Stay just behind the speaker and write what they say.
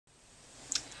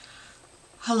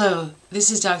Hello,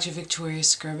 this is Dr. Victoria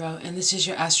Skirbo, and this is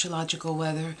your astrological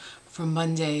weather for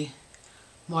Monday,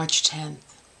 March 10th.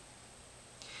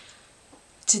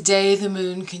 Today the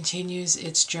moon continues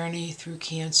its journey through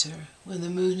Cancer. When the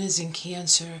moon is in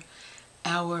Cancer,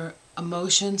 our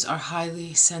emotions are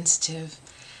highly sensitive,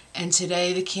 and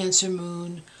today the Cancer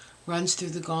moon runs through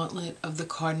the gauntlet of the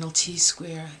cardinal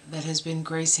T-square that has been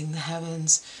gracing the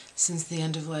heavens since the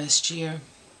end of last year.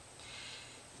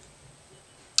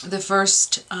 The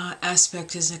first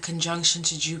aspect is a conjunction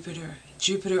to Jupiter.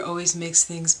 Jupiter always makes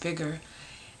things bigger,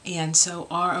 and so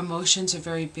our emotions are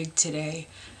very big today.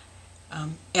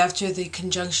 After the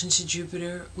conjunction to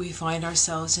Jupiter, we find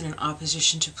ourselves in an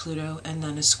opposition to Pluto and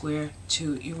then a square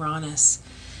to Uranus.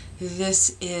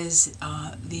 This is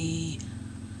the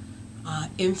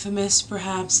infamous,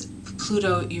 perhaps,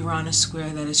 Pluto-Uranus square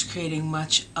that is creating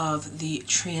much of the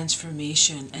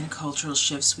transformation and cultural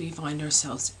shifts we find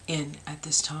ourselves in at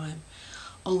this time.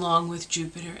 Along with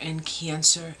Jupiter and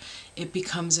Cancer, it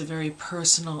becomes a very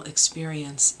personal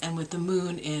experience, and with the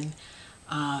moon in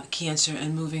Cancer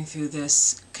and moving through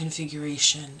this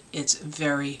configuration, it's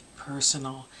very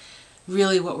personal.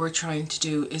 Really what we're trying to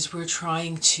do is we're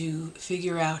trying to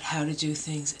figure out how to do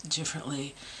things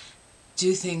differently.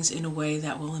 Do things in a way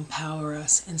that will empower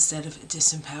us instead of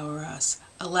disempower us.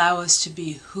 Allow us to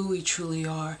be who we truly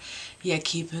are, yet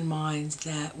keep in mind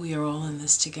that we are all in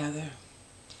this together.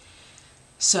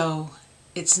 So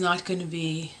it's not going to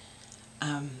be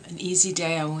an easy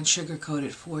day. I won't sugarcoat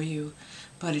it for you,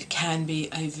 but it can be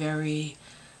a very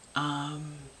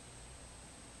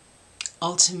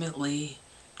ultimately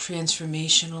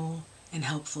transformational and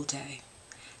helpful day.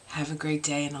 Have a great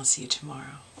day, and I'll see you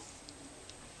tomorrow.